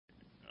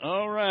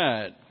All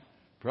right.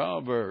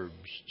 Proverbs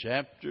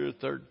chapter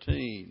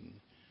 13.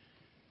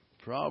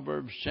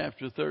 Proverbs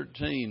chapter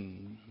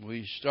 13.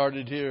 We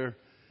started here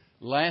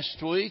last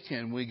week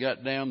and we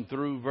got down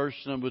through verse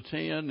number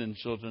 10. And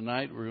so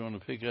tonight we're going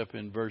to pick up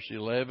in verse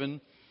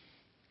 11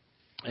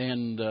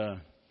 and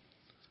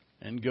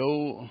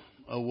go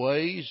a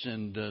ways.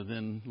 And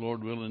then,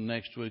 Lord willing,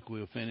 next week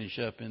we'll finish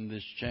up in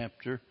this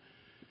chapter.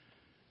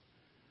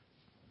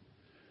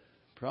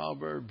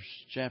 Proverbs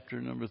chapter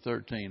number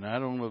 13. I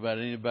don't know about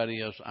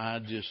anybody else. I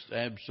just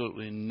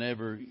absolutely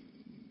never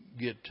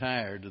get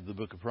tired of the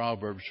book of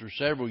Proverbs. For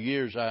several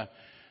years,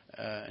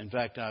 in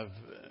fact, I've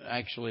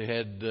actually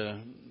had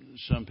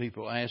some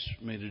people ask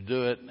me to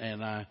do it,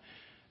 and I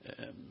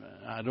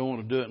don't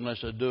want to do it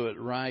unless I do it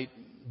right.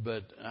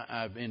 But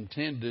I've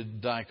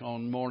intended, like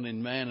on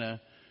Morning Manna,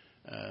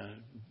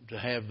 to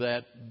have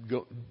that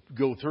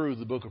go through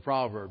the book of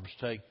Proverbs.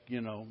 Take,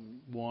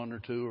 one or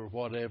two or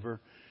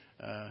whatever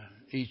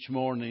each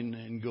morning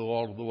and go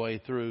all the way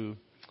through.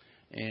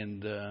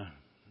 And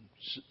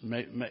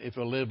if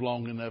I live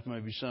long enough,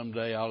 maybe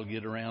someday I'll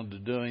get around to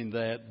doing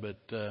that. But,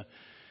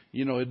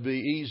 it'd be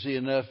easy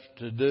enough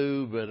to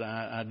do, but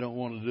I don't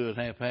want to do it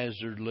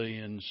haphazardly.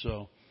 And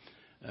so,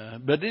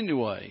 but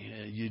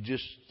anyway,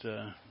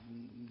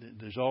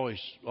 there's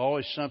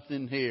always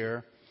something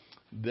here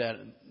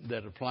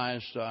that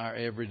applies to our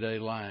everyday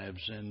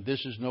lives. And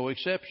this is no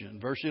exception.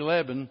 Verse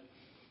 11,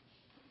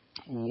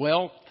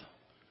 wealth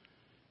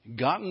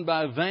gotten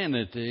by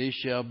vanity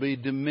shall be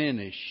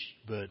diminished,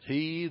 but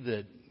he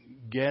that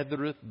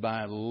gathereth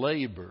by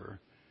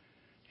labor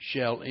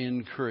shall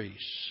increase.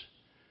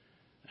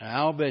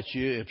 I'll bet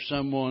you if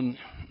someone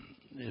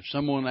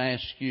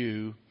asks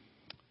you,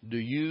 do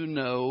you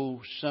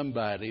know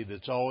somebody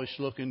that's always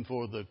looking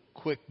for the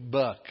quick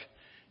buck?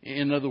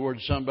 In other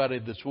words, somebody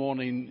that's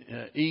wanting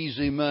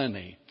easy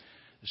money,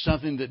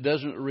 something that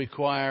doesn't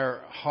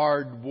require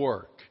hard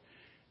work.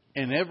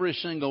 And every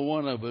single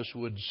one of us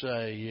would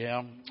say,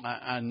 yeah,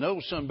 I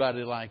know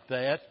somebody like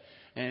that.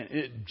 And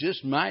it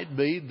just might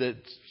be that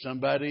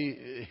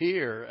somebody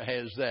here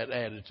has that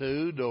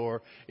attitude.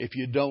 Or if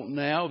you don't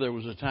now, there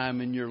was a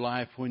time in your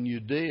life when you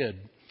did.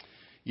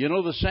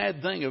 The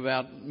sad thing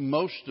about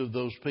most of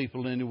those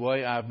people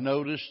anyway, I've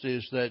noticed,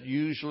 is that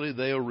usually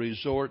they'll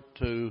resort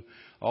to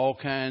all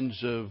kinds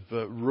of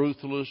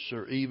ruthless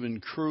or even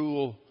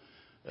cruel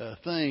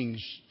things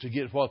to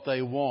get what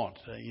they want.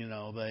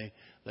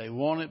 They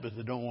want it, but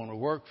they don't want to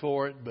work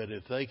for it. But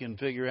if they can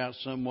figure out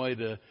some way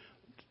to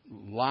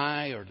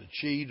lie or to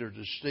cheat or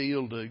to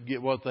steal to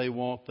get what they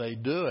want, they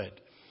do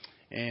it.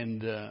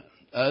 And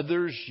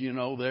others,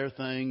 their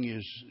thing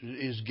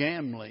is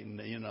gambling.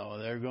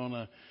 They're going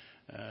to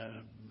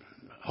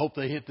hope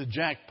they hit the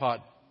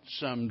jackpot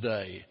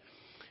someday.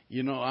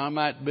 I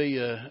might be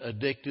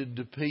addicted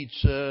to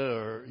pizza,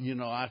 or,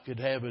 I could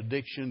have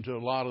addiction to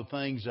a lot of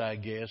things, I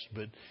guess,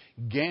 but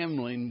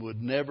gambling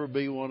would never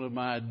be one of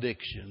my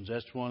addictions.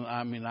 That's one,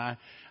 I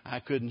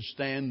couldn't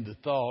stand the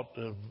thought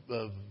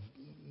of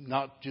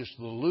not just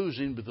the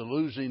losing, but the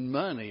losing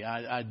money.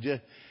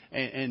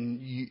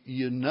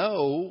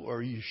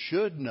 Or you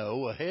should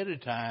know ahead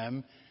of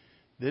time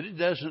that it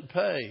doesn't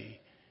pay.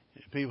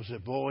 People say,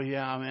 boy,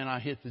 yeah, I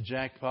hit the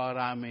jackpot.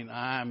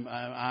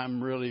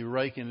 I'm really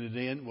raking it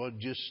in. Well,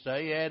 just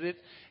stay at it,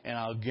 and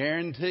I'll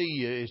guarantee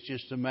you it's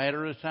just a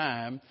matter of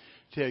time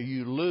till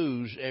you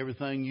lose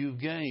everything you've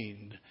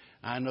gained.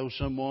 I know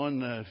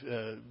someone a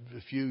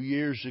few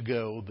years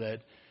ago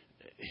that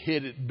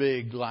hit it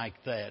big like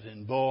that.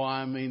 And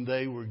boy,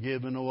 they were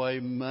giving away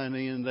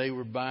money, and they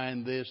were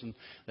buying this and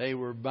they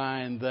were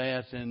buying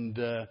that. And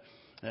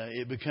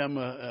it became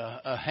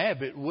a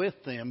habit with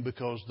them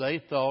because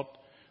they thought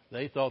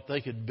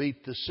they could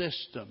beat the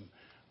system.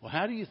 Well,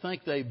 how do you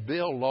think they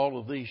build all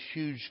of these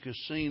huge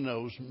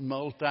casinos,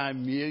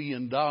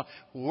 multi-million-dollar?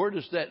 Where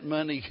does that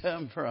money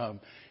come from?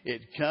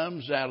 It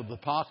comes out of the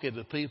pocket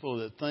of people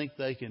that think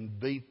they can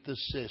beat the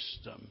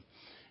system.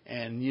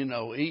 And,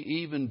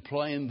 even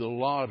playing the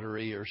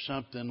lottery or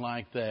something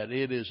like that,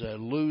 it is a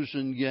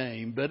losing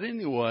game. But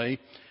anyway,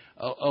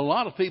 a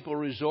lot of people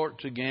resort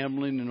to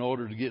gambling in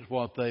order to get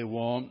what they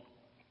want.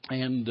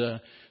 And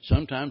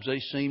sometimes they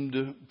seem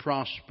to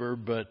prosper,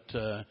 but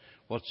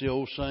what's the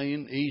old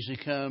saying? Easy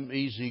come,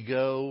 easy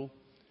go.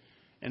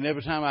 And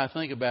every time I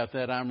think about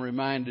that, I'm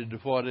reminded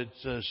of what it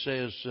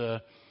says,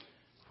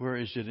 where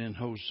is it, in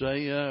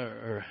Hosea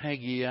or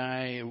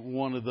Haggai,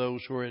 one of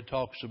those where it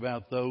talks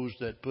about those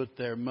that put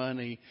their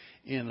money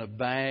in a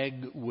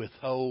bag with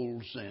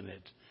holes in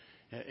it.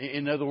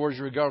 In other words,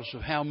 regardless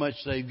of how much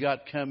they've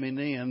got coming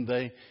in,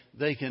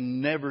 they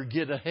can never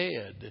get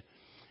ahead.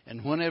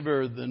 And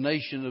whenever the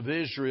nation of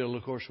Israel,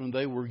 of course, when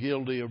they were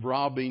guilty of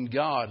robbing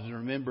God, and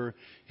remember,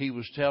 He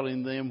was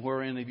telling them,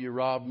 wherein have you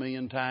robbed me,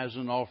 in tithes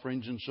and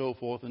offerings and so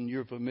forth, and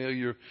you're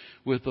familiar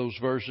with those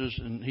verses.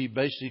 And He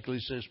basically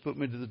says, put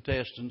me to the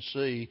test and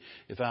see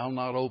if I'll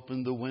not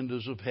open the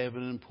windows of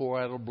heaven and pour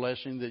out a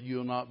blessing that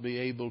you'll not be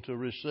able to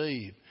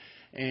receive.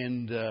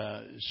 And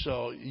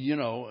so,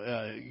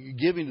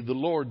 giving to the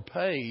Lord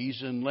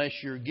pays unless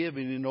you're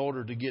giving in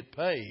order to get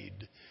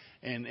paid.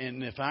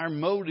 And if our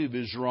motive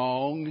is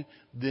wrong,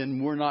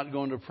 then we're not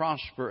going to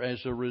prosper as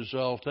a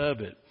result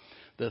of it.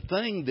 The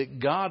thing that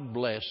God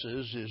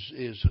blesses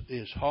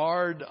is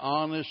hard,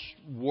 honest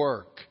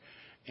work.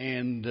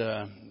 And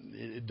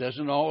it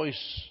doesn't always,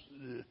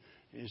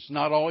 it's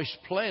not always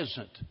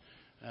pleasant.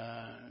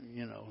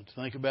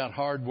 Think about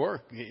hard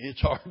work.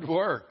 It's hard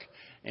work.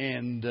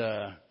 And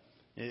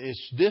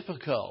it's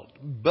difficult,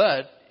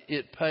 but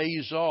it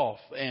pays off.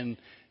 And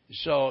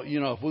so,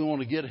 if we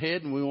want to get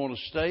ahead and we want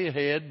to stay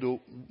ahead,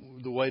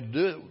 the way to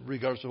do it,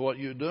 regardless of what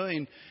you're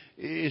doing,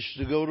 is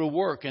to go to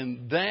work.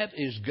 And that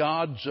is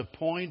God's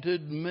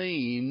appointed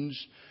means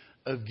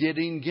of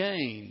getting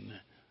gain.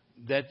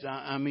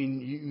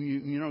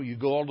 You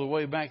go all the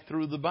way back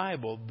through the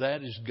Bible.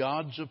 That is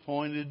God's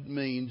appointed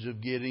means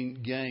of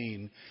getting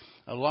gain.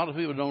 A lot of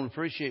people don't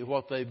appreciate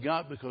what they've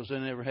got because they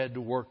never had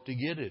to work to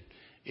get it.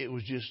 It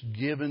was just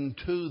given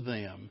to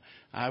them.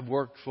 I've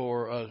worked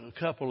for a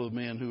couple of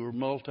men who were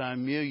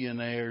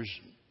multimillionaires,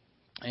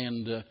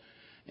 and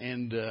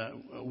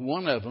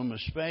one of them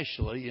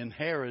especially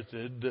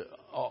inherited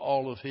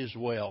all of his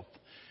wealth.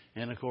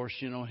 And of course,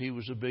 he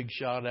was a big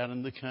shot out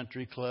in the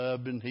country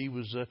club, and he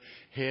was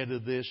head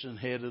of this and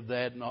head of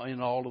that, and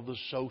in all of the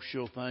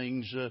social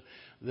things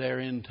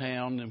there in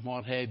town and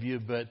what have you.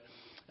 But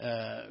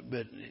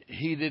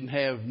he didn't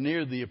have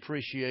near the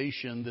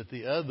appreciation that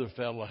the other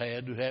fellow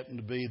had, who happened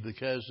to be the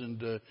cousin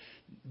to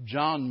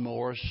John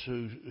Morris,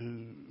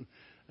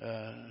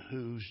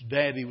 whose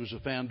daddy was the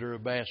founder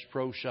of Bass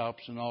Pro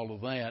Shops and all of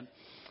that.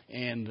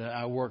 And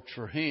I worked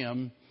for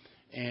him,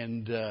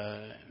 and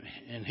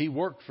he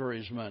worked for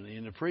his money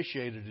and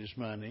appreciated his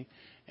money,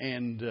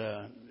 and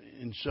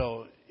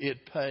so it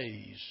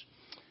pays.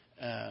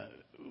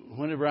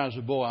 Whenever I was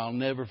a boy, I'll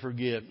never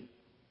forget.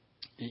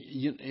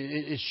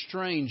 It's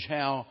strange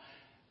how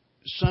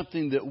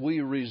something that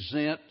we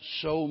resent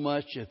so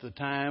much at the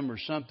time, or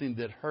something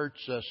that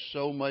hurts us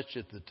so much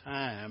at the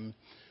time,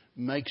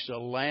 makes a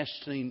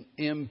lasting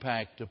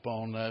impact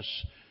upon us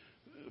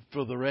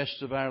for the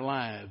rest of our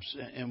lives.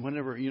 And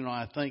whenever,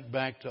 I think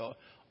back to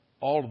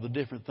all of the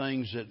different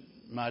things that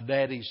my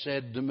daddy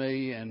said to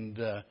me, and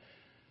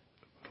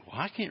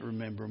I can't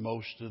remember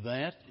most of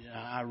that.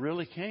 I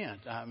really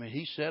can't. I mean,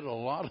 he said a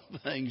lot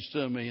of things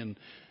to me,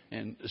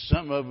 and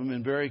some of them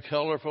in very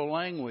colorful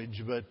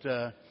language, but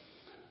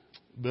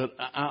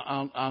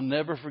I'll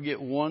never forget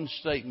one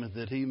statement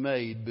that he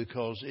made,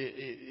 because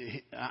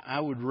I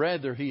would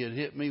rather he had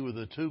hit me with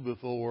a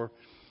 2x4,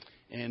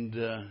 and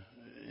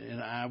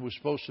I was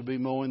supposed to be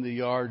mowing the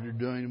yard or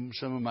doing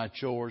some of my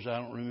chores. I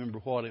don't remember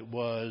what it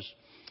was.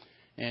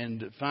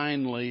 And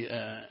finally,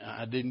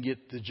 I didn't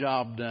get the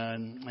job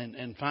done.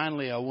 And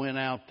finally, I went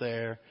out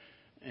there,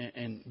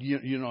 and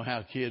you know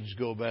how kids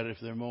go about it. If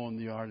they're mowing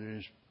the yard, they're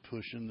just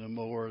pushing the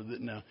mower.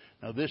 Now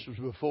this was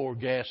before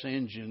gas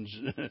engines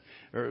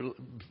or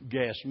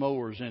gas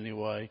mowers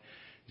anyway.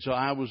 So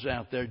I was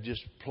out there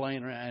just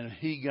playing around, and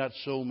he got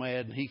so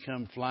mad, and he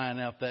come flying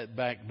out that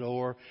back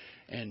door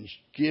and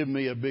give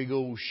me a big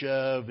old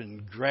shove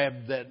and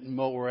grabbed that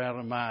mower out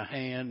of my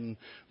hand and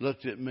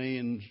looked at me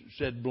and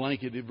said,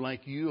 blankety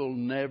blank, you'll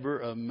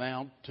never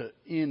amount to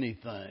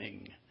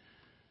anything.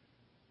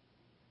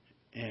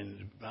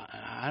 And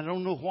I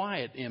don't know why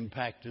it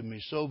impacted me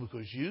so,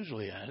 because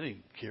usually I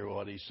didn't care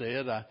what he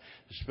said,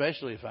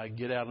 especially if I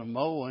get out of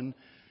mowing.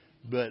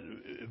 But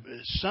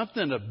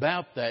something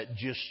about that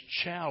just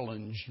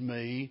challenged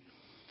me,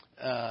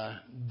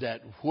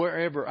 that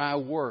wherever I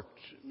worked,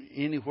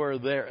 anywhere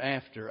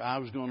thereafter, I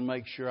was going to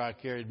make sure I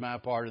carried my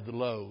part of the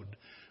load.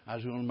 I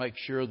was going to make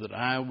sure that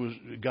I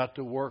got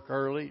to work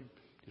early,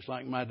 just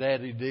like my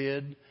daddy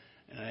did.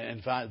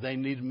 And if they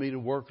needed me to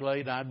work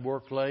late, I'd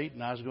work late,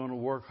 and I was going to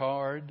work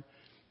hard.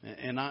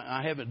 And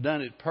I haven't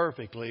done it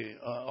perfectly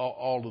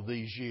all of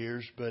these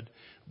years, but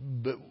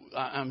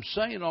I'm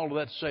saying all of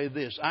that to say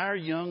this. Our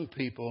young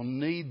people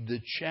need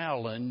the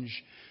challenge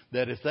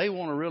that if they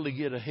want to really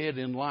get ahead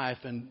in life,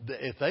 and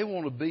if they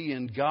want to be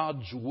in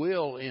God's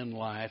will in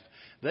life,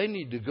 they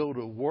need to go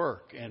to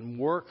work and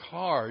work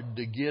hard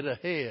to get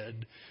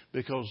ahead,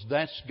 because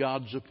that's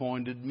God's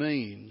appointed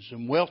means.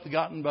 And wealth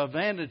gotten by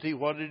vanity,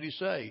 what did he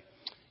say?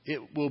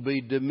 It will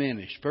be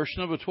diminished. Verse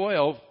number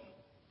 12,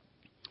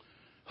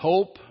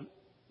 hope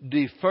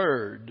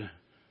deferred,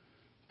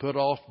 put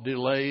off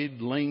delayed,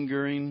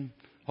 lingering.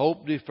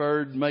 Hope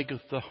deferred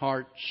maketh the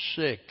heart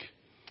sick.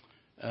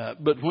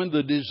 But when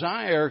the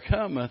desire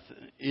cometh,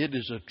 it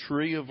is a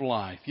tree of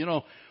life. You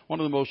know, one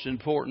of the most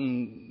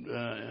important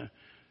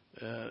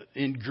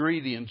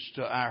ingredients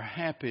to our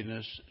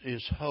happiness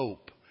is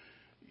hope.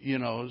 You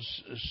know,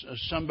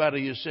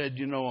 somebody has said,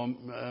 you know,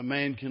 a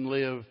man can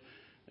live,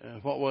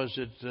 what was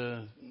it,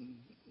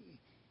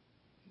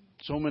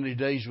 so many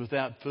days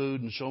without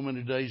food and so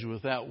many days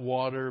without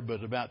water,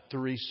 but about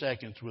 3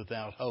 seconds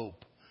without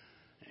hope.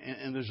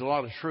 And there's a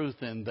lot of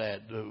truth in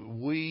that.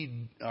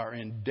 We are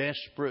in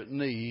desperate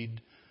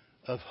need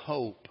of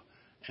hope.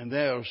 And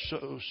there are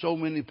so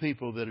many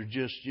people that are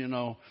just, you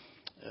know,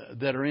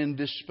 that are in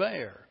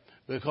despair.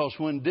 Because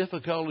when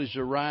difficulties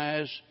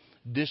arise,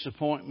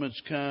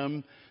 disappointments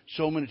come,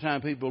 so many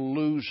times people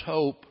lose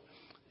hope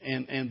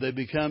and they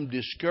become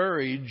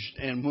discouraged.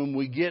 And when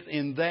we get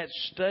in that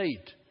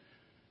state,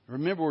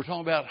 remember, we're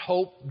talking about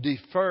hope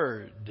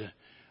deferred.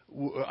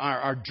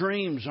 Our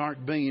dreams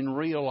aren't being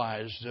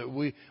realized.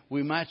 We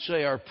might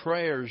say our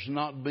prayers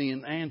not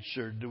being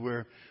answered.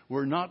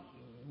 We're not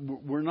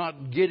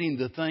getting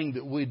the thing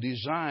that we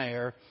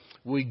desire.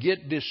 We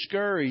get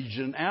discouraged,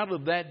 and out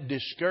of that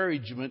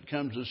discouragement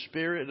comes a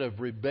spirit of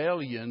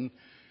rebellion,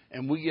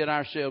 and we get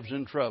ourselves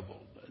in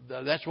trouble.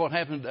 That's what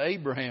happened to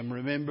Abraham,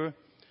 remember?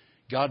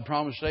 God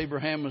promised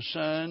Abraham a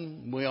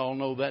son. We all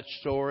know that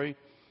story.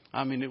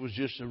 I mean, it was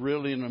just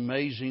really an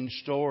amazing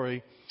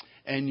story.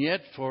 And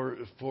yet, for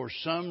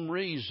some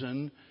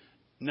reason,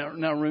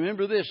 now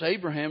remember this,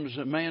 Abraham is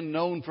a man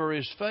known for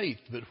his faith,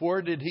 but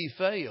where did he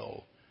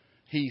fail?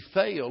 He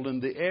failed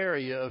in the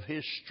area of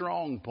his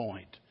strong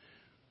point,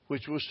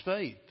 which was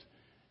faith.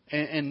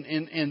 And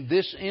in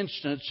this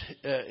instance,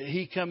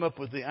 he come up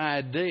with the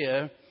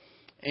idea,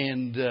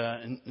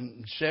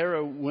 and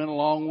Sarah went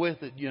along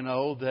with it,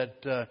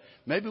 that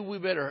maybe we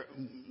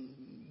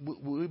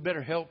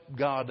better help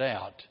God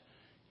out.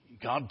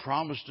 God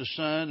promised a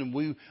son,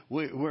 and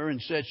we're in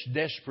such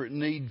desperate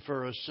need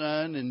for a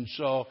son, and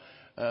so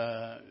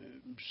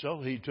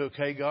he took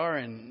Hagar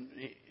and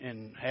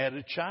had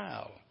a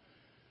child.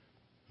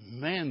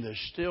 Man,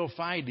 there's still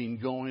fighting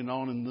going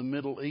on in the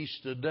Middle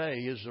East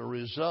today as a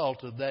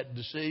result of that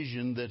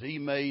decision that he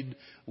made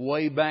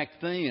way back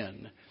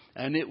then.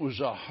 And it was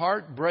a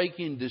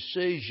heartbreaking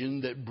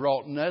decision that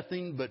brought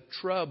nothing but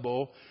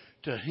trouble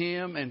to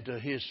him and to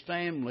his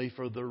family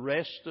for the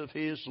rest of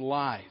his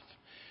life.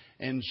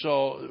 And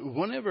so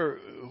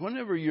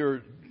whenever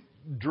your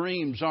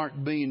dreams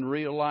aren't being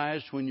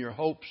realized, when your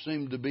hopes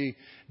seem to be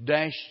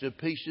dashed to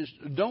pieces,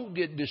 don't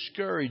get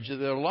discouraged.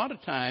 There are a lot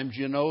of times,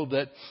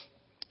 that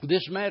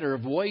this matter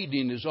of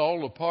waiting is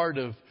all a part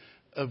of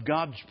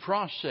God's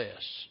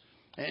process.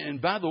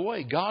 And by the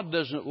way, God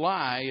doesn't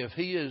lie if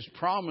He has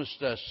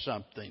promised us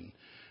something.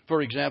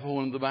 For example,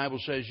 when the Bible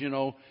says,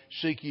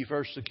 seek ye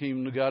first the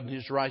kingdom of God and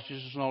His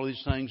righteousness, and all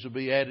these things will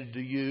be added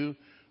to you.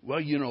 Well,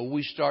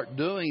 we start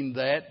doing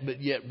that, but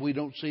yet we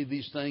don't see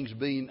these things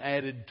being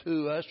added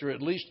to us, or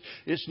at least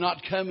it's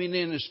not coming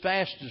in as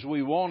fast as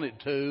we want it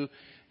to.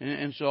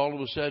 And so all of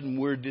a sudden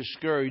we're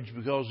discouraged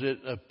because it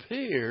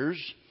appears,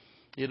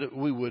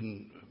 we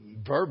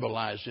wouldn't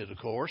verbalize it, of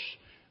course.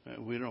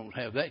 We don't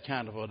have that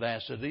kind of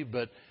audacity,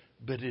 but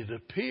it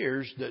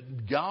appears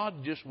that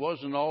God just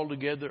wasn't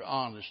altogether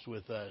honest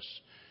with us.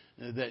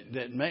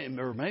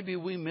 Or maybe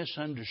we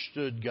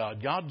misunderstood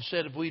God. God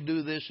said if we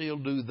do this, He'll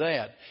do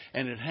that.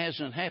 And it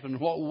hasn't happened.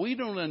 What we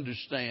don't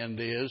understand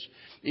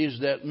is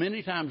that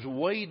many times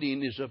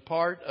waiting is a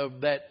part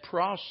of that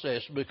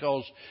process,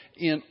 because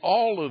in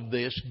all of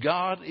this,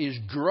 God is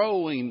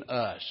growing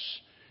us.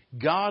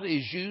 God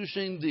is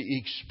using the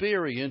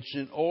experience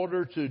in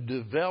order to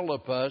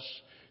develop us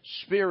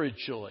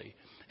spiritually.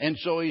 And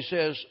so He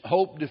says,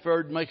 hope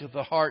deferred maketh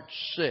the heart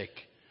sick.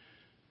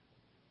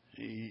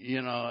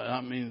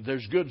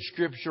 There's good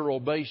scriptural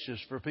basis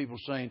for people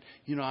saying,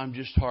 I'm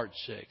just heart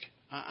sick.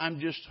 I'm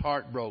just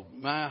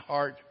heartbroken. My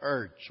heart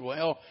hurts.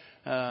 Well,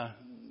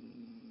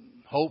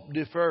 hope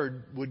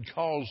deferred would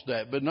cause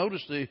that. But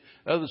notice the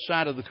other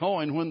side of the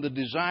coin. When the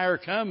desire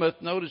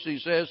cometh, notice He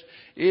says,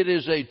 it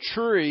is a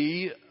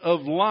tree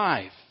of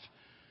life.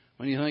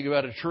 When you think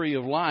about a tree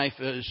of life,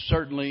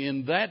 certainly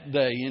in that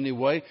day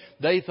anyway,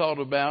 they thought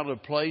about a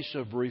place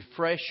of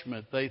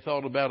refreshment. They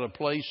thought about a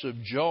place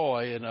of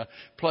joy and a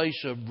place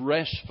of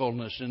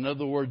restfulness. In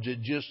other words,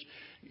 it just,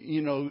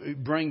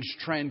 it brings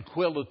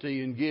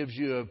tranquility and gives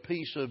you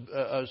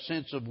a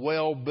sense of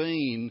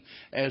well-being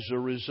as a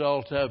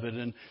result of it.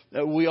 And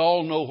we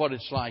all know what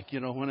it's like,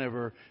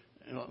 whenever,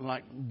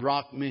 like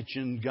Brock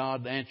mentioned,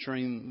 God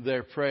answering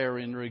their prayer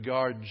in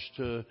regards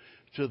to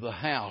the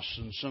house,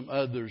 and some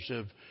others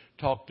have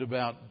talked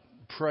about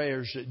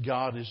prayers that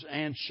God has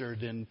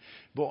answered. And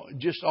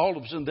just all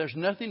of a sudden, there's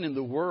nothing in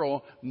the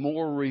world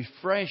more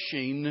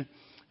refreshing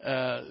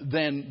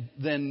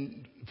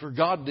than for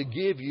God to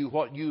give you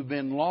what you've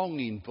been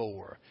longing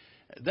for.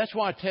 That's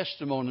why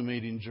testimony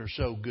meetings are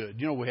so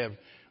good.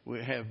 We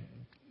have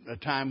a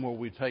time where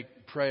we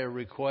take prayer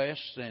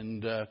requests,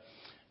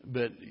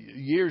 but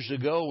years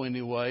ago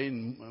anyway,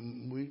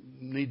 and we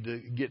need to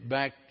get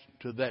back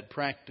to that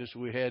practice.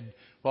 We had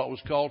what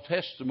was called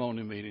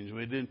testimony meetings.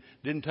 We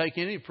didn't take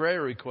any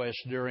prayer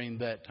requests during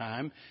that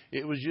time.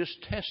 It was just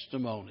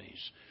testimonies.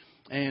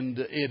 And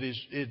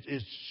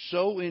it's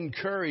so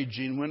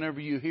encouraging whenever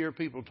you hear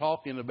people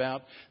talking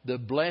about the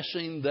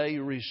blessing they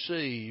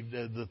received,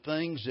 the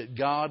things that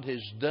God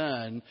has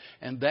done.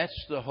 And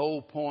that's the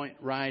whole point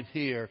right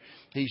here.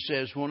 He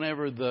says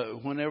whenever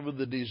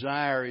the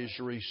desire is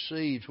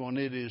received, when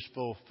it is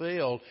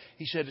fulfilled,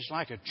 He said it's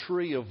like a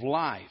tree of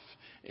life.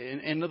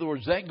 In other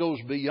words, that goes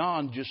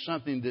beyond just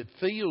something that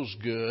feels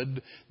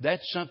good.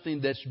 That's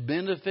something that's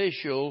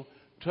beneficial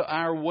to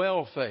our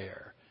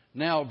welfare.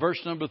 Now, verse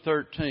number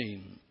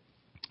 13.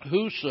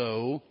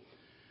 Whoso,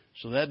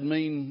 so that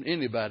means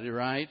anybody,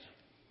 right?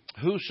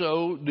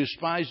 whoso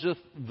despiseth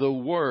the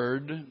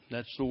word,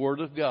 that's the word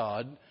of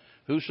God,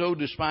 whoso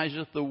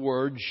despiseth the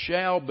word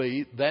shall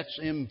be, that's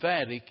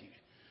emphatic,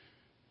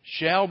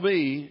 shall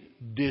be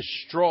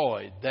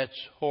destroyed. That's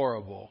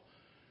horrible.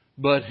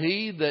 But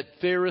he that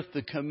feareth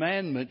the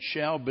commandment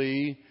shall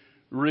be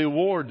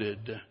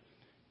rewarded.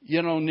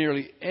 You know,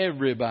 nearly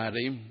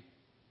everybody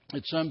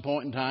at some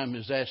point in time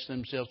has asked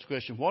themselves the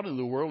question, what in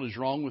the world is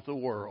wrong with the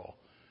world?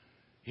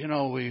 You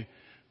know, we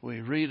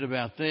read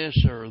about this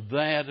or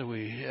that.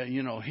 We,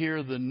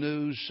 hear the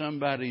news.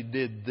 Somebody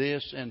did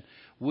this, and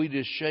we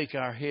just shake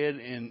our head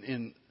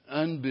in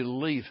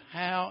unbelief.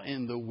 How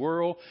in the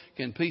world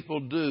can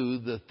people do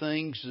the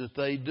things that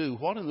they do?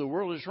 What in the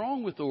world is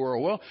wrong with the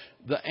world? Well,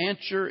 the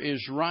answer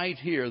is right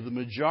here. The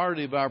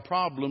majority of our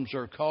problems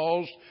are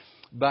caused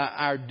by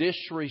our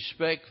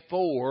disrespect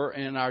for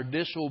and our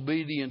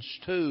disobedience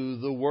to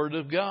the Word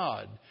of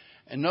God.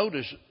 And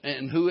notice,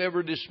 and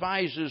whoever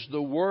despises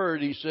the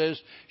Word, he says,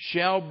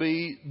 shall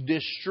be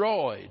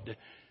destroyed.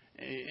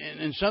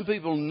 And some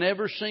people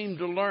never seem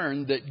to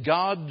learn that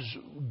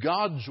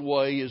God's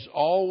way is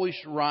always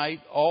right,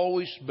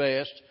 always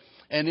best,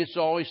 and it's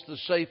always the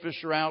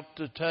safest route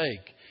to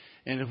take.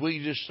 And if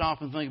we just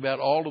stop and think about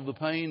all of the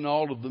pain,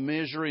 all of the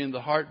misery and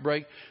the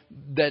heartbreak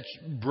that's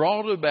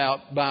brought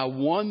about by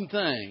one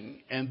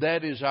thing, and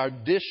that is our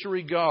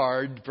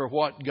disregard for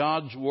what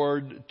God's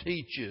Word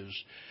teaches.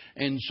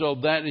 And so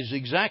that is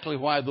exactly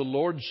why the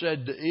Lord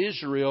said to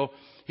Israel,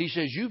 He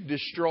says, you've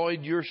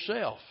destroyed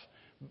yourself.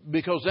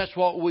 Because that's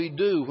what we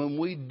do when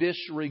we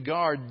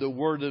disregard the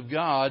Word of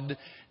God.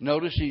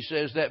 Notice He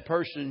says that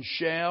person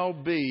shall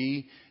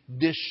be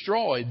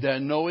destroyed. There are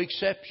no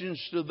exceptions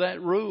to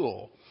that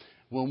rule.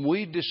 When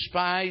we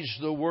despise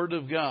the Word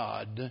of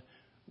God,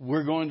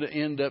 we're going to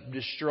end up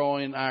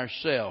destroying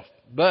ourselves.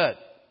 But,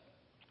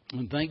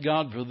 and thank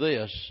God for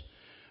this,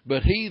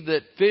 but he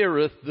that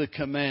feareth the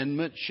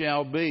commandment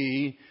shall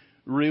be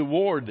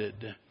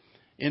rewarded.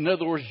 In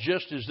other words,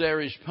 just as there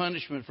is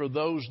punishment for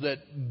those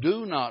that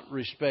do not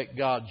respect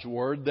God's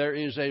Word, there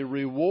is a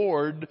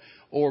reward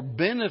or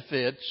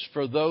benefits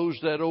for those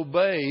that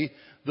obey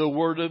the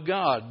Word of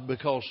God.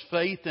 Because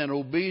faith and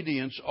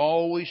obedience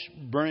always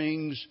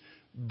brings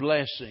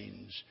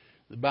blessings.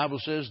 The Bible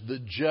says the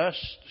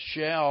just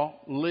shall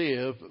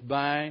live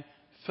by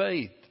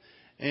faith.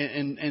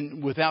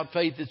 And without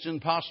faith, it's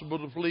impossible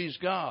to please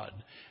God.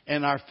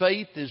 And our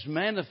faith is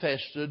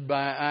manifested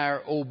by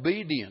our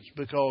obedience,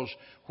 because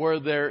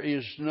where there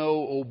is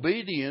no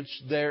obedience,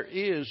 there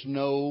is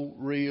no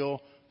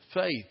real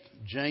faith.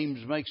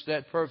 James makes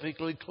that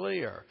perfectly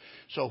clear.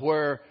 So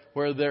where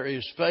there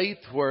is faith,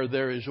 where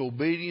there is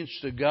obedience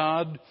to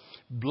God,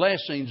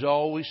 blessings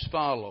always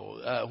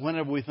follow.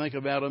 Whenever we think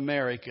about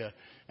America,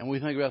 and we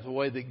think about the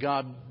way that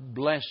God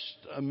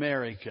blessed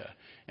America,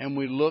 and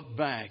we look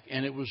back,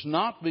 and it was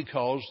not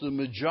because the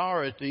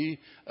majority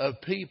of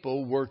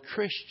people were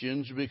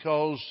Christians,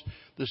 because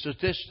the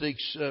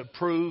statistics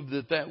prove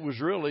that was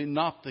really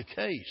not the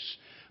case.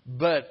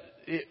 But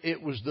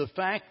it was the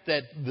fact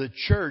that the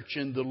church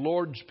and the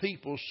Lord's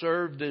people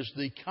served as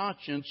the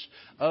conscience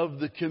of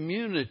the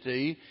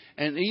community,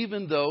 and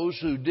even those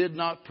who did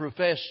not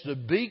profess to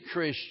be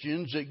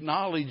Christians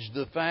acknowledged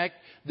the fact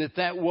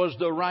that was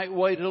the right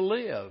way to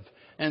live,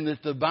 and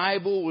that the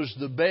Bible was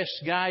the best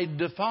guide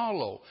to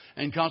follow.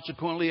 And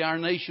consequently, our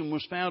nation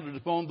was founded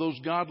upon those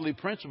godly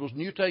principles.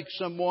 And you take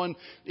someone,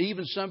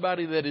 even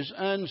somebody that is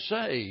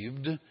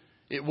unsaved,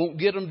 it won't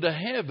get them to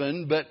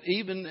heaven, but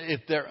even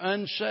if they're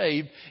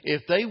unsaved,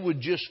 if they would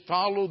just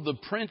follow the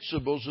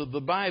principles of the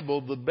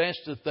Bible the best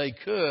that they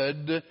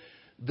could,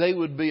 they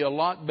would be a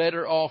lot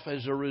better off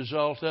as a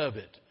result of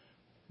it.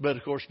 But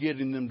of course,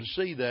 getting them to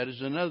see that is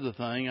another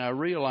thing. I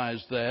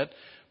realize that.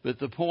 But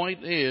the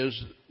point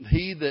is,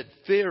 he that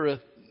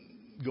feareth,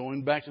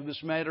 going back to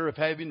this matter of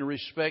having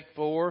respect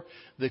for,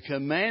 the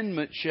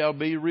commandment shall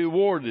be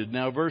rewarded.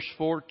 Now, verse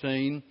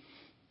 14,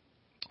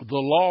 the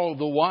law of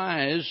the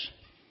wise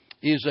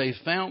is a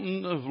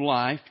fountain of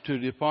life to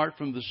depart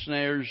from the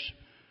snares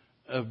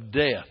of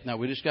death. Now,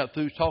 we just got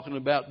through talking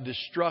about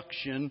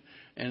destruction,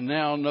 and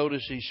now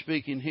notice he's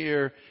speaking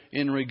here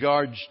in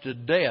regards to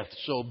death.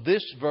 So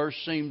this verse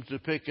seems to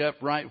pick up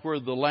right where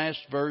the last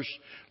verse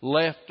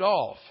left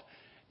off.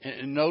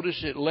 And notice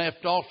it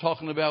left off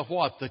talking about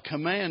what? The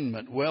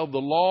commandment. Well, the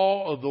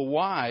law of the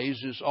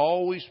wise is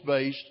always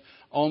based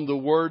on the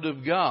Word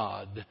of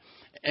God.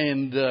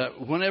 And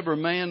whenever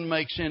man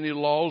makes any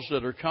laws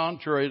that are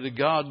contrary to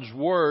God's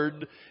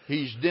Word,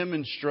 he's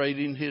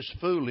demonstrating his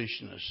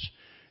foolishness.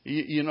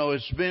 You know,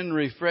 it's been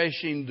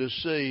refreshing to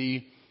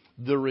see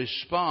the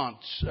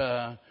response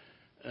the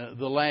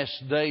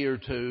last day or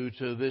two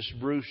to this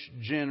Bruce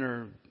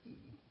Jenner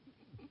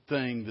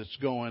thing that's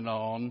going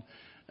on.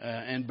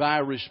 And by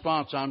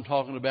response, I'm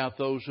talking about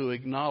those who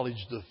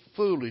acknowledge the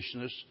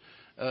foolishness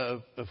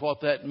of what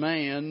that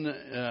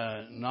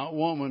man, not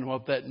woman,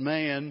 what that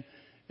man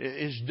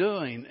is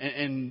doing.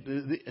 And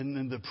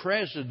the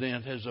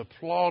president has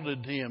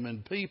applauded him,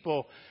 and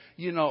people,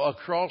 you know,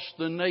 across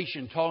the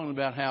nation talking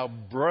about how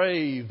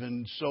brave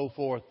and so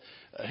forth.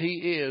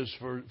 He is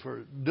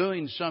for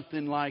doing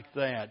something like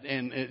that.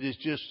 And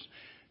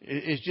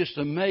it's just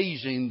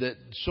amazing that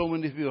so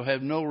many people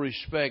have no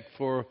respect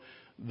for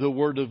the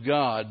Word of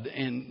God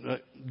and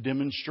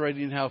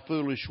demonstrating how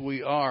foolish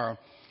we are.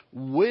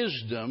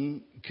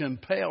 Wisdom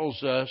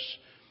compels us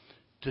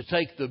to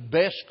take the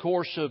best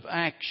course of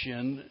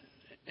action.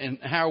 And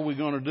how are we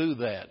going to do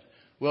that?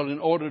 Well, in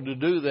order to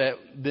do that,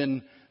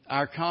 then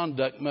our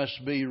conduct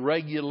must be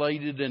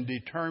regulated and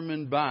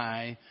determined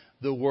by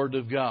the Word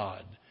of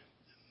God.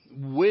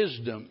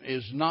 Wisdom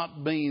is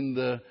not being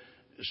the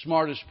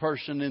smartest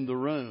person in the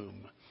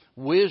room.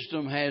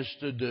 Wisdom has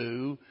to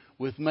do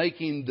with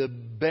making the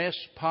best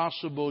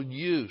possible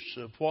use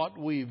of what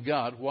we've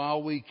got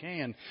while we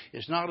can.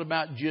 It's not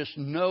about just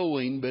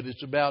knowing, but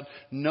it's about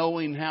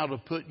knowing how to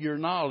put your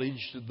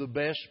knowledge to the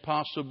best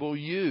possible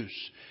use.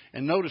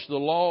 And notice the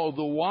law of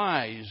the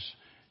wise,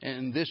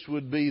 and this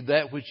would be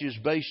that which is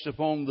based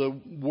upon the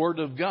Word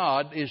of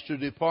God, is to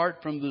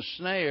depart from the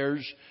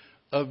snares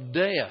of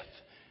death.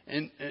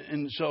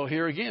 And so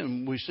here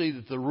again, we see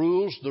that the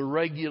rules, the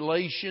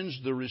regulations,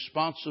 the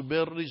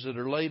responsibilities that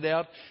are laid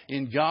out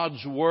in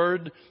God's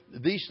Word,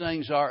 these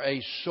things are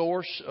a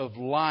source of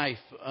life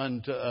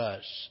unto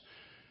us.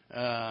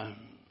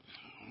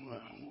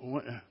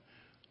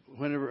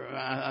 Whenever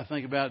I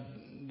think about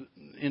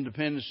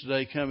Independence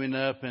Day coming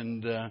up,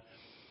 and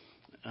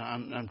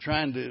I'm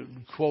trying to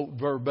quote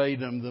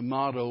verbatim the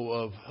motto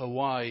of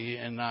Hawaii,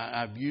 and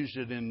I've used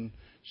it in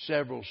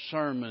several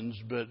sermons,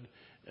 but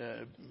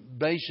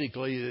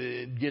basically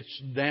it gets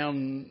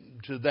down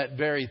to that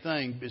very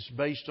thing. It's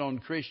based on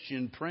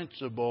Christian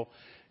principle,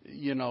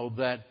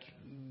 that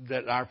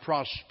our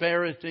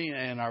prosperity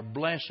and our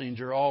blessings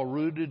are all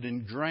rooted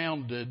and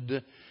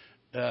grounded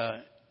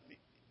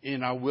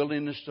in our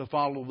willingness to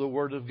follow the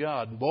Word of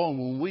God. Boy,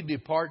 when we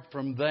depart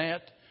from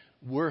that,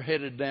 we're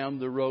headed down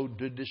the road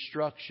to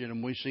destruction,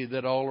 and we see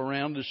that all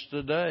around us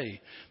today.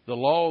 The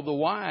law of the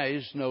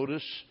wise,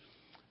 notice,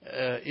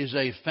 is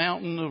a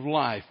fountain of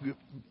life.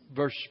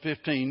 Verse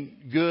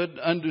 15, good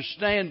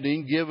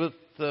understanding giveth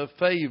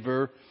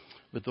favor,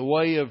 but the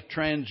way of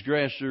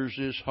transgressors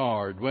is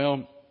hard.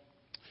 Well,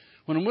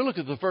 when we look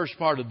at the first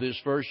part of this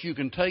verse, you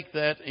can take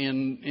that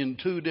in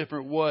two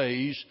different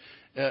ways.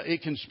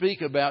 It can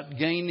speak about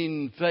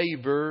gaining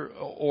favor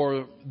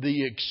or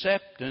the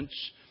acceptance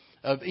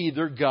of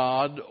either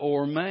God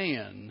or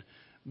man,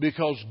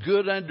 because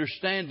good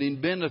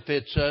understanding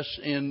benefits us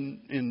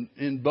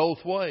in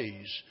both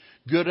ways.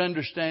 Good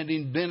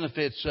understanding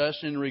benefits us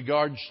in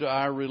regards to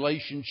our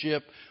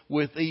relationship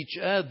with each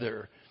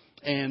other.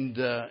 And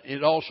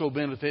it also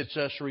benefits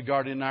us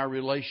regarding our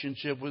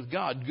relationship with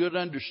God. Good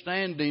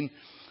understanding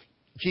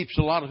keeps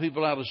a lot of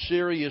people out of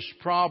serious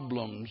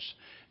problems.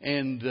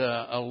 And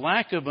a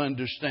lack of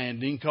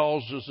understanding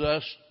causes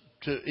us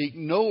to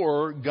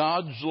ignore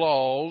God's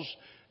laws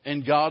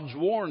and God's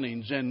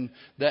warnings. And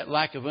that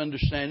lack of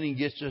understanding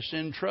gets us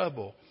in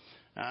trouble.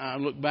 I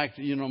look back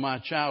to, my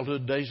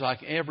childhood days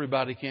like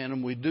everybody can,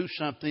 and we do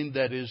something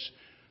that is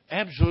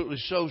absolutely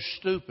so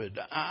stupid.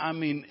 I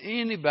mean,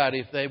 anybody,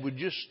 if they would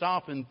just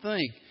stop and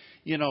think,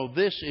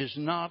 this is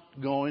not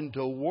going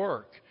to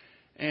work.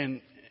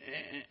 And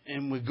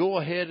we go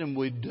ahead and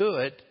we do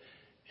it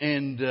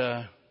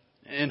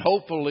and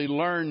hopefully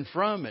learn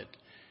from it.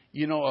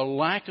 A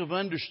lack of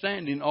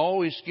understanding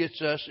always gets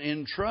us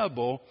in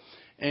trouble.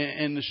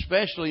 And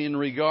especially in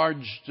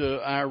regards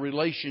to our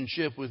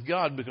relationship with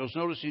God. Because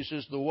notice he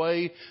says the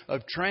way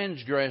of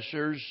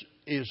transgressors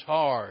is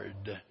hard.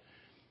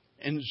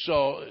 And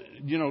so,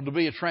 to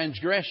be a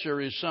transgressor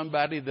is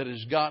somebody that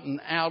has gotten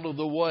out of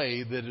the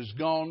way, that has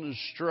gone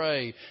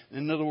astray.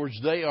 In other words,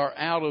 they are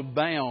out of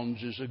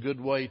bounds is a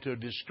good way to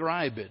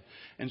describe it.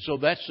 And so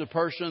that's the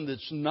person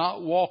that's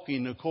not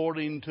walking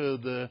according to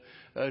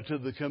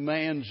the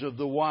commands of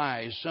the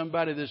wise.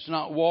 Somebody that's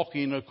not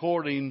walking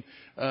according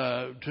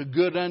to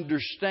good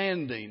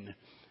understanding.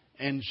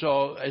 And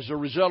so as a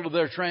result of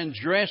their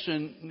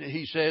transgression,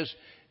 he says,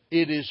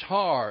 it is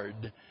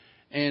hard.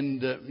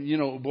 And,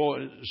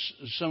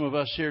 some of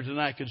us here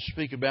tonight could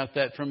speak about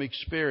that from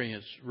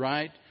experience,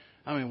 right?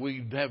 I mean,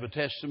 we have a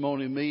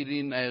testimony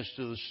meeting as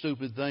to the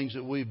stupid things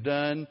that we've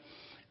done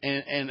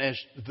and as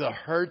the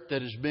hurt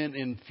that has been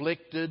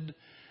inflicted.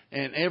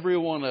 And every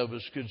one of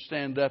us could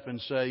stand up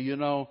and say,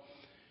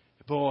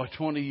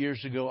 20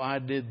 years ago I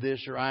did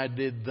this or I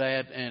did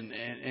that. And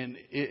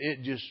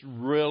it just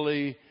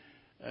really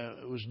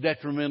was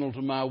detrimental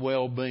to my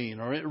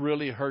well-being, or it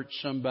really hurt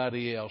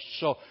somebody else.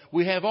 So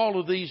we have all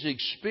of these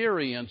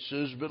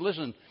experiences, but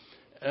listen,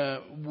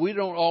 we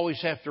don't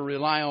always have to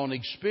rely on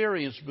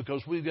experience,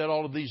 because we've got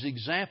all of these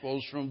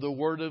examples from the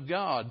Word of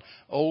God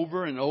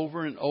over and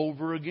over and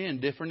over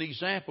again. Different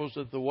examples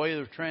that the way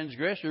of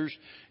transgressors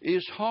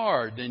is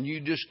hard. And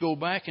you just go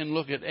back and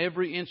look at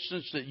every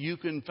instance that you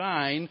can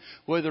find,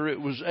 whether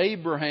it was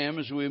Abraham,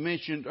 as we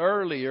mentioned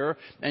earlier,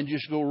 and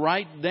just go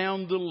right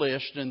down the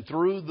list and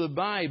through the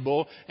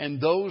Bible,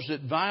 and those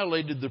that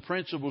violated the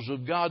principles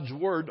of God's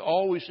Word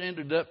always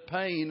ended up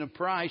paying a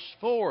price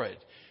for it.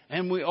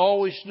 And we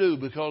always do,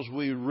 because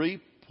we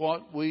reap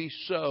what we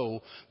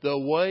sow. The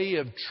way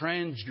of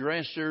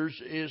transgressors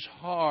is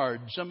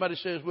hard. Somebody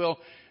says, well,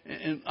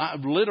 and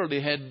I've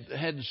literally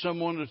had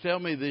someone to tell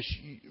me this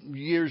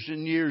years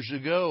and years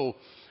ago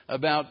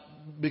about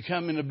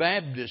becoming a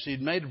Baptist.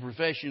 He'd made a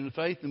profession of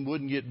faith and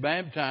wouldn't get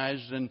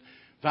baptized, and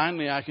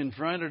finally I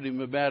confronted him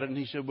about it, and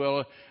he said,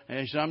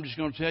 I'm just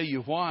going to tell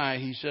you why.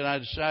 He said, I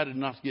decided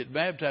not to get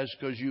baptized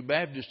because you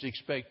Baptists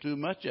expect too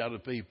much out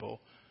of people.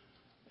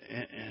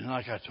 And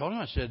like I told him,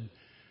 I said,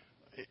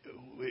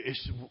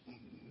 it's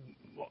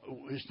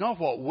not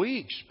what we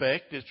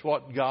expect, it's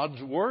what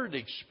God's Word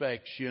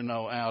expects,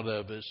 out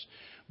of us.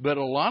 But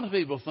a lot of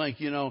people think,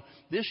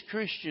 this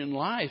Christian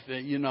life,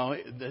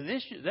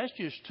 that's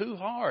just too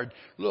hard.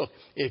 Look,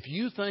 if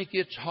you think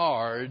it's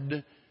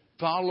hard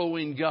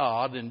following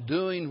God and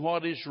doing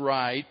what is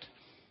right,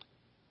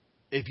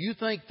 if you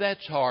think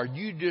that's hard,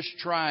 you just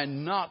try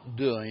not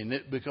doing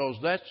it, because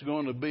that's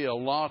going to be a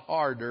lot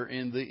harder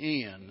in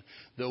the end.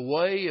 The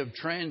way of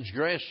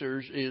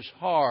transgressors is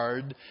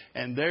hard,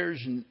 and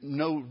there's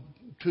no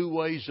two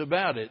ways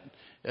about it.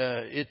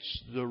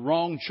 It's the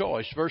wrong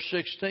choice. Verse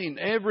 16,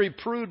 every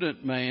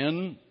prudent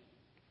man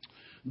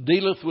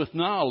dealeth with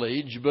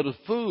knowledge, but a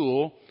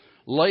fool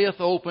layeth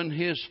open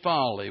his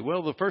folly.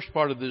 Well, the first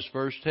part of this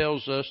verse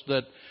tells us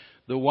that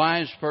the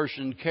wise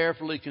person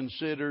carefully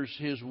considers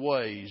his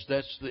ways.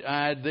 That's the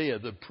idea.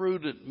 The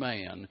prudent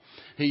man,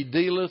 he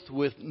dealeth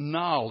with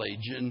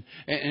knowledge. And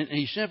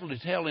he's simply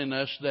telling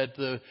us that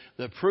the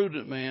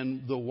prudent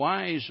man, the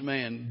wise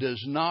man,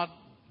 does not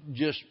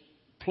just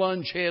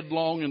plunge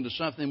headlong into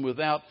something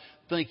without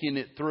thinking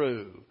it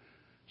through.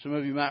 Some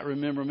of you might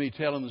remember me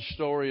telling the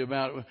story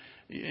about,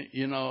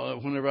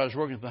 whenever I was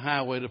working at the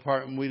highway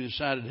department, we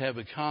decided to have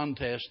a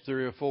contest,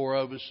 3 or 4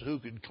 of us, who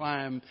could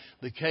climb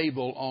the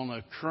cable on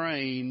a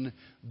crane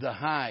the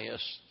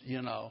highest,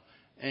 and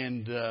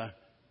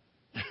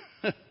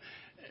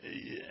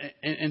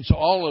and so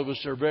all of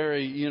us are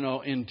very,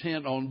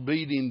 intent on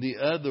beating the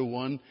other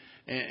one.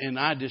 And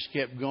I just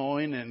kept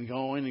going and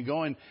going and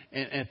going.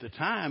 And at the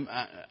time,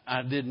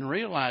 I didn't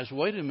realize,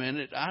 wait a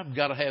minute, I've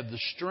got to have the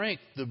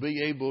strength to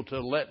be able to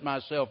let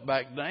myself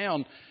back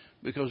down.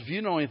 Because if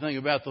you know anything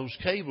about those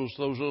cables,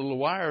 those little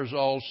wires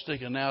all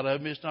sticking out of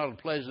them, it's not a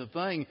pleasant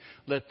thing.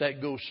 Let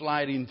that go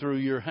sliding through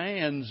your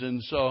hands.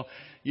 And so,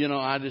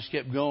 I just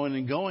kept going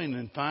and going.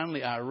 And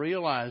finally I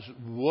realized,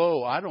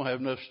 whoa, I don't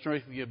have enough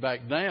strength to get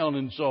back down.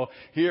 And so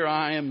here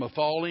I am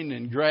falling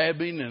and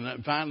grabbing, and I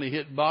finally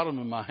hit bottom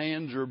and my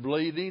hands are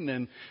bleeding.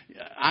 And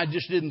I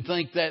just didn't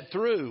think that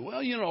through.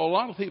 Well, a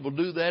lot of people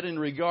do that in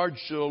regards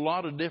to a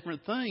lot of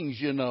different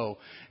things,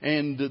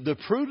 And the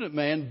prudent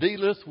man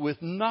dealeth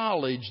with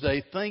knowledge.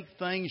 They think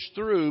things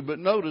through. But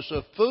notice,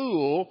 a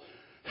fool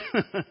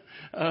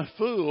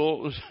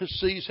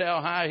sees how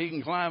high he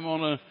can climb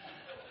on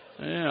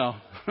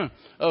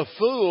a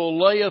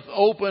fool layeth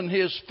open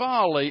his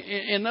folly.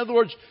 In other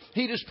words,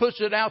 he just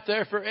puts it out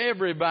there for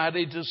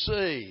everybody to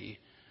see.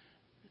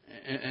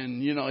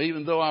 And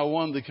even though I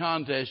won the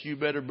contest, you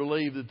better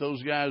believe that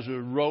those guys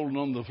were rolling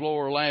on the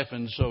floor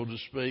laughing, so to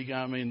speak.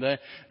 I mean, they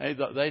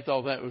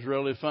thought that was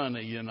really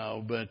funny,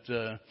 but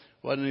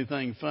wasn't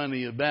anything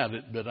funny about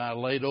it. But I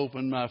laid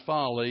open my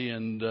folly,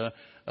 and a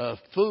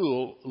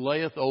fool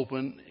layeth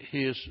open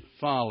his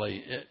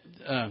folly.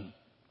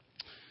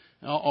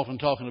 Often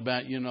talking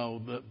about,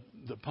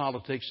 the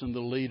politics and the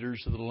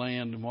leaders of the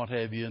land and what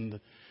have you. And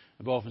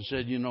I've often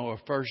said, a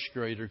first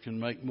grader can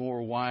make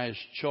more wise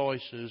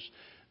choices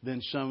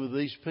than some of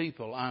these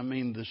people. I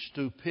mean, the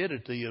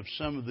stupidity of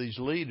some of these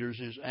leaders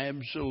is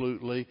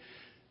absolutely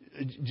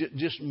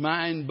just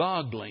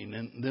mind-boggling.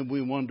 And then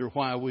we wonder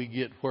why we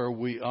get where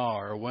we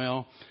are.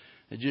 Well,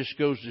 it just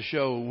goes to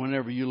show,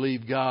 whenever you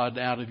leave God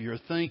out of your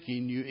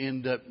thinking, you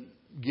end up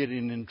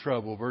getting in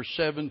trouble. Verse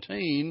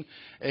 17,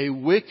 a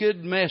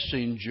wicked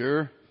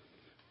messenger,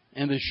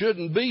 and there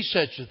shouldn't be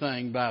such a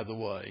thing, by the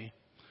way,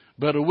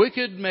 but a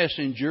wicked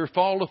messenger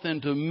falleth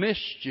into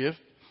mischief,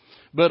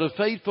 but a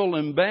faithful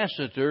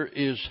ambassador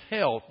is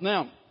health.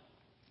 Now,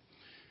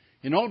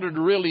 in order to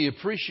really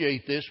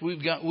appreciate this,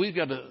 we've got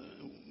to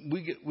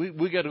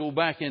go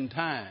back in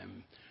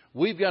time.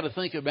 We've got to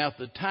think about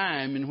the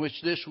time in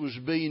which this was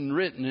being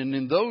written. And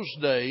in those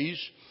days,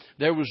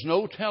 there was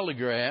no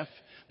telegraph.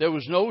 There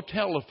was no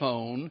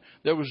telephone.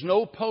 There was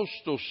no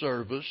postal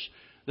service.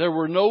 There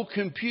were no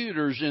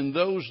computers in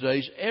those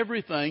days.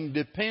 Everything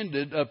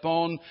depended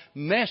upon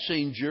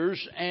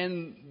messengers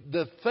and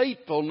the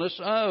faithfulness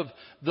of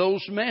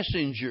those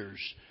messengers.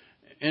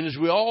 And as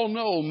we all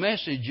know,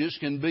 messages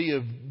can be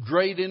of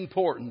great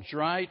importance,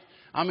 right?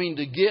 I mean,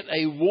 to get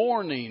a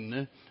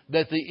warning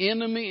that the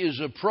enemy is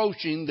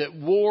approaching, that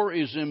war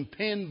is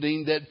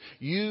impending, that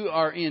you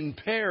are in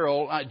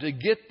peril, to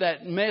get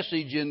that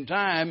message in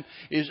time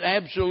is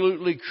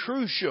absolutely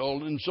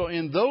crucial. And so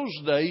in those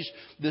days,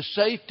 the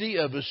safety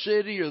of a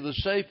city or the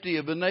safety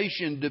of a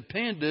nation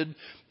depended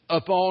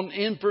upon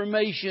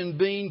information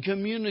being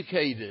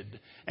communicated.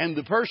 And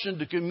the person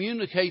to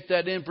communicate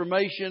that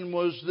information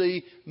was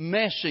the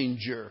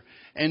messenger.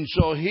 And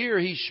so here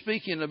he's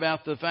speaking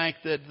about the fact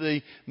that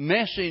the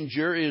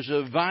messenger is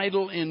of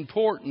vital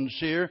importance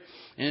here.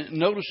 And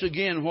notice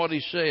again what he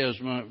says.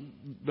 My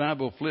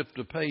Bible flipped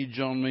a page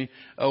on me.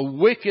 A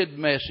wicked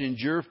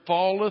messenger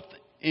falleth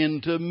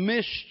into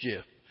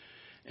mischief.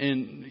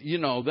 And, you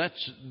know,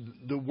 that's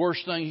the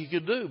worst thing you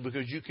could do,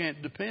 because you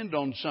can't depend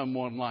on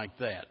someone like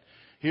that.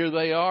 Here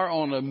they are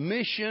on a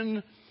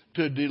mission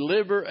to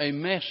deliver a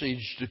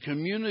message, to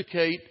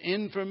communicate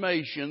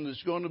information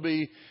that's going to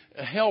be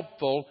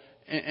helpful.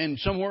 And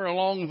somewhere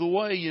along the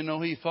way, you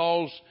know, he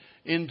falls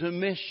into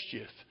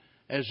mischief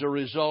as a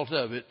result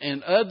of it.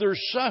 And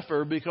others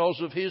suffer because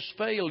of his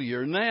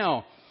failure.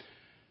 Now,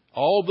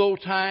 although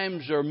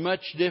times are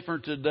much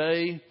different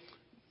today,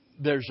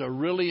 there's a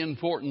really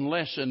important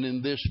lesson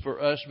in this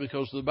for us,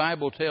 because the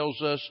Bible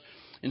tells us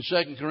in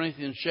 2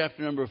 Corinthians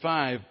chapter number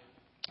 5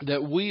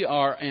 that we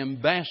are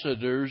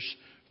ambassadors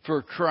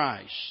for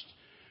Christ.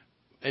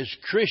 As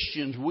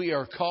Christians, we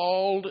are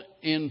called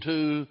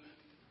into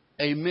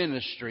a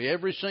ministry,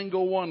 every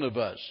single one of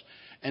us.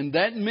 And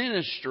that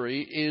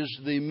ministry is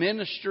the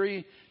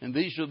ministry, and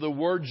these are the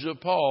words of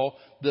Paul,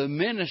 the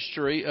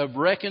ministry of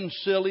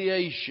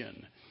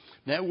reconciliation.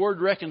 That word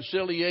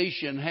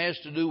reconciliation has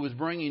to do with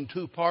bringing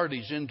two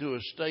parties into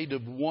a state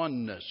of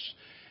oneness.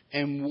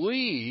 And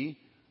we,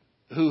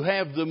 who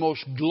have the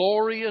most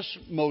glorious,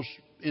 most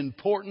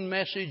important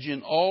message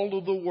in all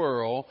of the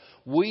world,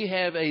 we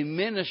have a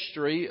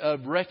ministry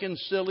of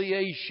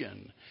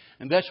reconciliation.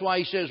 And that's why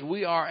he says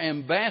we are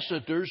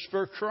ambassadors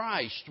for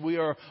Christ. We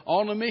are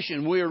on a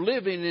mission. We are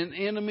living in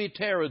enemy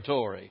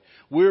territory.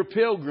 We're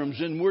pilgrims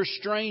and we're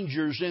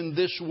strangers in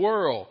this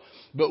world.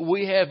 But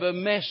we have a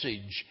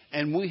message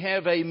and we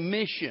have a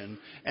mission.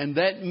 And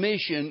that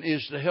mission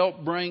is to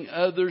help bring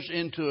others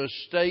into a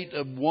state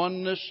of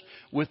oneness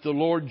with the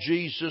Lord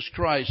Jesus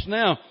Christ.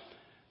 Now,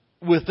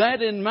 with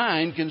that in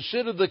mind,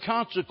 consider the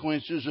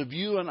consequences of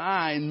you and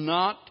I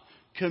not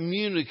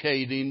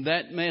communicating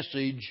that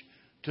message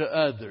to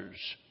others.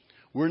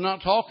 We're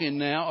not talking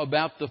now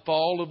about the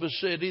fall of a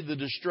city, the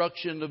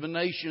destruction of a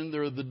nation,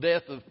 or the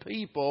death of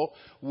people.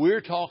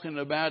 We're talking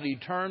about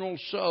eternal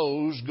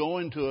souls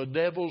going to a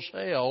devil's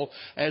hell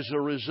as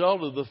a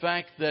result of the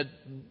fact that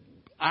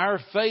our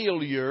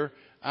failure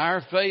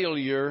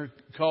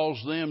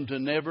caused them to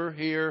never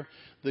hear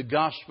the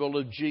gospel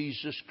of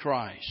Jesus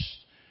Christ.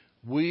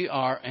 We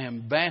are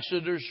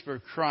ambassadors for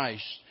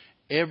Christ.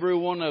 Every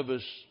one of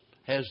us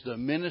has the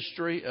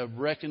ministry of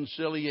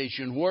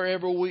reconciliation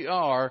wherever we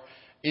are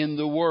in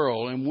the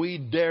world. And we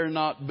dare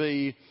not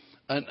be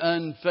an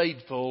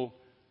unfaithful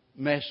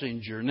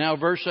messenger. Now,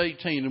 verse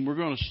 18, and we're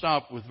going to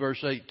stop with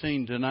verse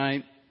 18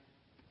 tonight.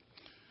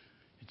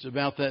 It's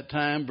about that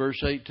time,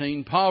 verse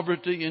 18.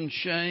 Poverty and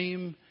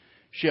shame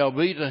shall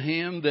be to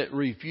him that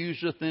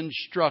refuseth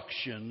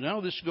instruction.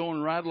 Now, this is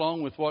going right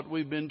along with what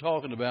we've been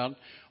talking about.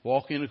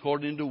 Walking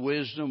according to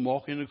wisdom,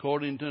 walking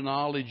according to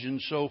knowledge,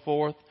 and so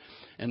forth.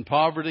 And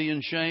poverty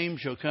and shame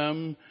shall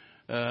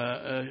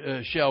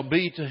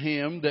be to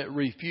him that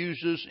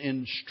refuses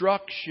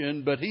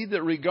instruction, but he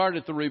that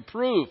regardeth the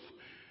reproof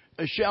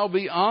shall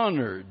be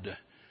honored.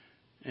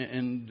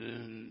 And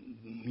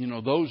you know,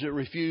 those that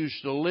refuse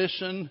to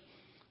listen,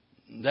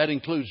 that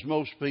includes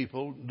most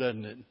people,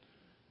 doesn't it?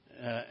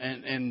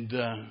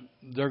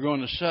 They're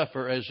going to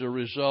suffer as a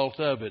result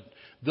of it.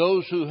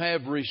 Those who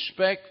have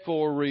respect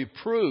for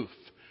reproof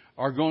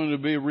are going to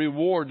be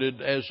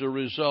rewarded as a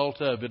result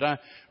of it. I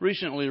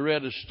recently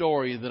read a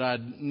story that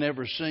I'd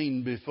never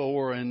seen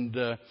before, and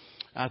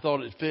I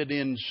thought it fit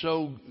in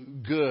so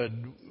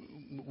good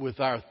with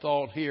our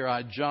thought here.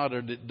 I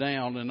jotted it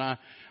down, and I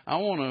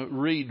want to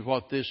read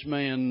what this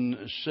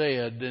man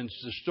said. And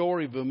it's the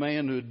story of a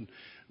man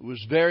who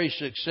was very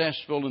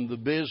successful in the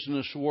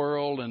business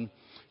world, and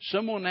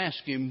someone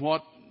asked him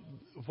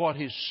what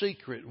his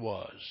secret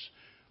was.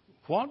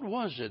 What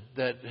was it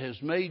that has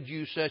made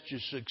you such a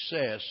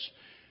success?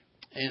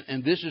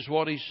 And this is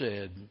what he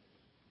said.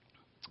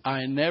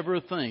 I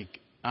never think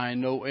I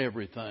know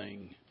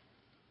everything.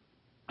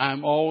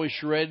 I'm always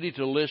ready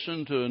to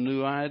listen to a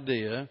new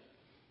idea.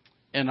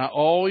 And I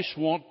always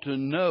want to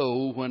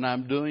know when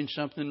I'm doing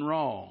something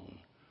wrong.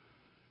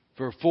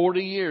 For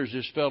 40 years,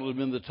 this fellow had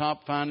been the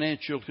top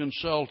financial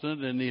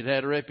consultant, and he'd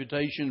had a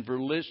reputation for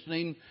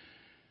listening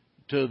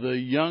to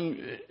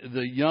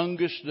the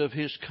youngest of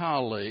his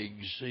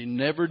colleagues. He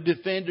never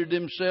defended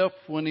himself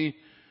when he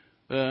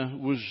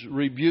was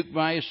rebuked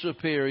by his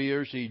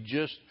superiors. He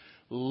just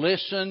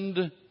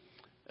listened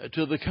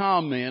to the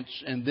comments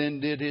and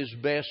then did his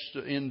best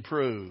to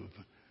improve.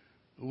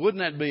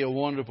 Wouldn't that be a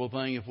wonderful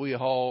thing if we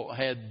all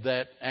had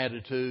that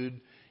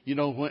attitude? You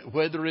know,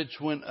 whether it's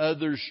when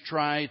others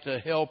try to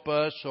help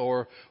us,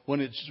 or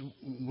when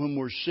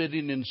we're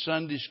sitting in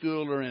Sunday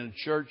school or in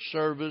a church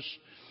service,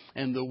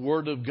 and the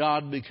Word of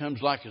God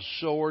becomes like a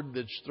sword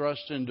that's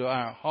thrust into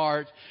our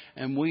heart,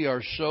 and we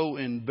are so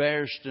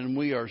embarrassed and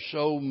we are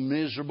so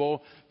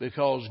miserable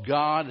because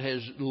God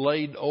has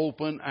laid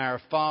open our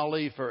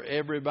folly for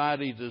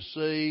everybody to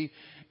see.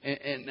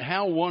 And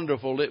how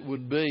wonderful it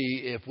would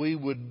be if we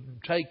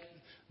would take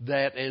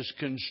that as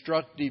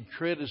constructive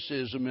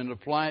criticism and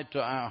apply it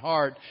to our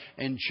heart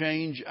and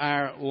change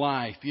our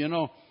life. You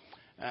know,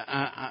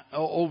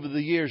 over the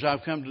years,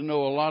 I've come to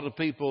know a lot of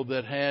people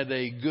that had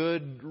a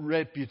good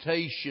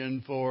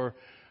reputation for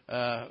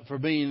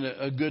being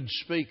a good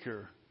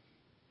speaker.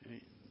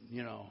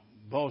 You know,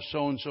 boss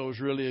so-and-so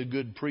is really a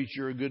good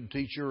preacher, a good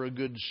teacher, a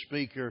good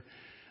speaker.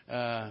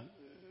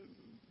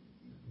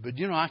 But,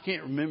 you know, I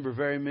can't remember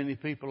very many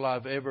people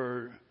I've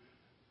ever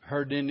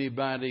heard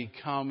anybody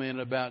comment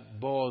about,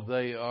 boy,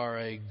 they are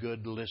a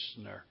good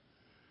listener.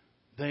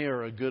 They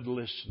are a good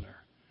listener.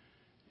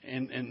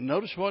 And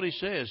notice what he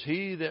says,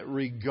 he that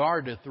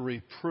regardeth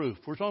reproof.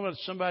 We're talking about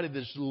somebody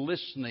that's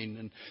listening.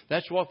 And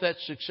that's what that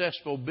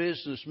successful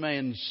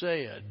businessman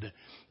said,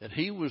 that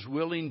he was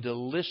willing to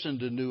listen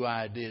to new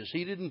ideas.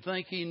 He didn't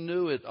think he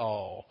knew it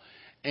all.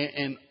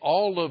 And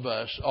all of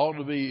us ought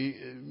to be,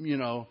 you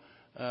know,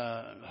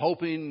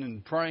 hoping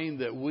and praying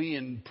that we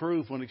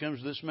improve when it comes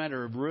to this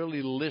matter of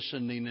really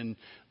listening and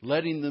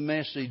letting the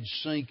message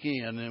sink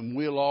in, and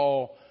we'll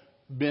all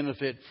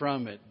benefit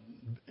from it.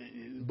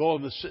 Boy,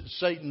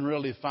 Satan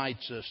really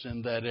fights us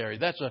in that area.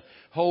 That's a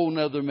whole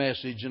nother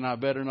message, and I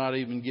better not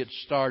even get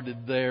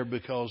started there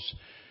because,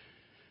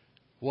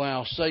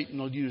 wow, Satan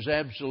will use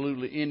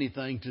absolutely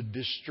anything to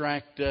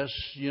distract us,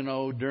 you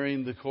know,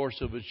 during the course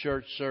of a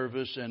church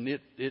service, and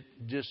it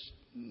just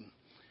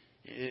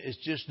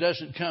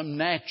doesn't come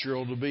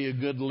natural to be a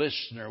good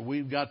listener.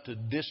 We've got to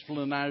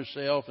discipline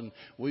ourselves, and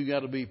we've got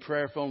to be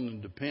prayerful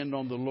and depend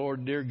on the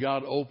Lord. Dear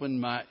God, open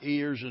my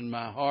ears and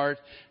my heart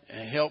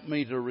and help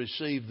me to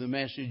receive the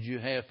message you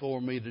have for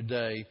me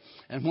today.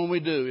 And when we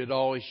do, it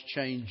always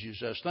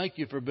changes us. Thank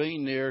you for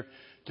being there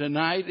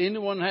tonight.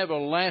 Anyone have a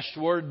last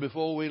word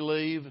before we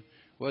leave?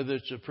 Whether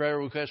it's a prayer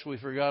request we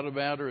forgot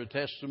about or a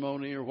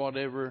testimony or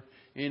whatever,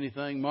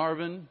 anything.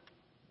 Marvin?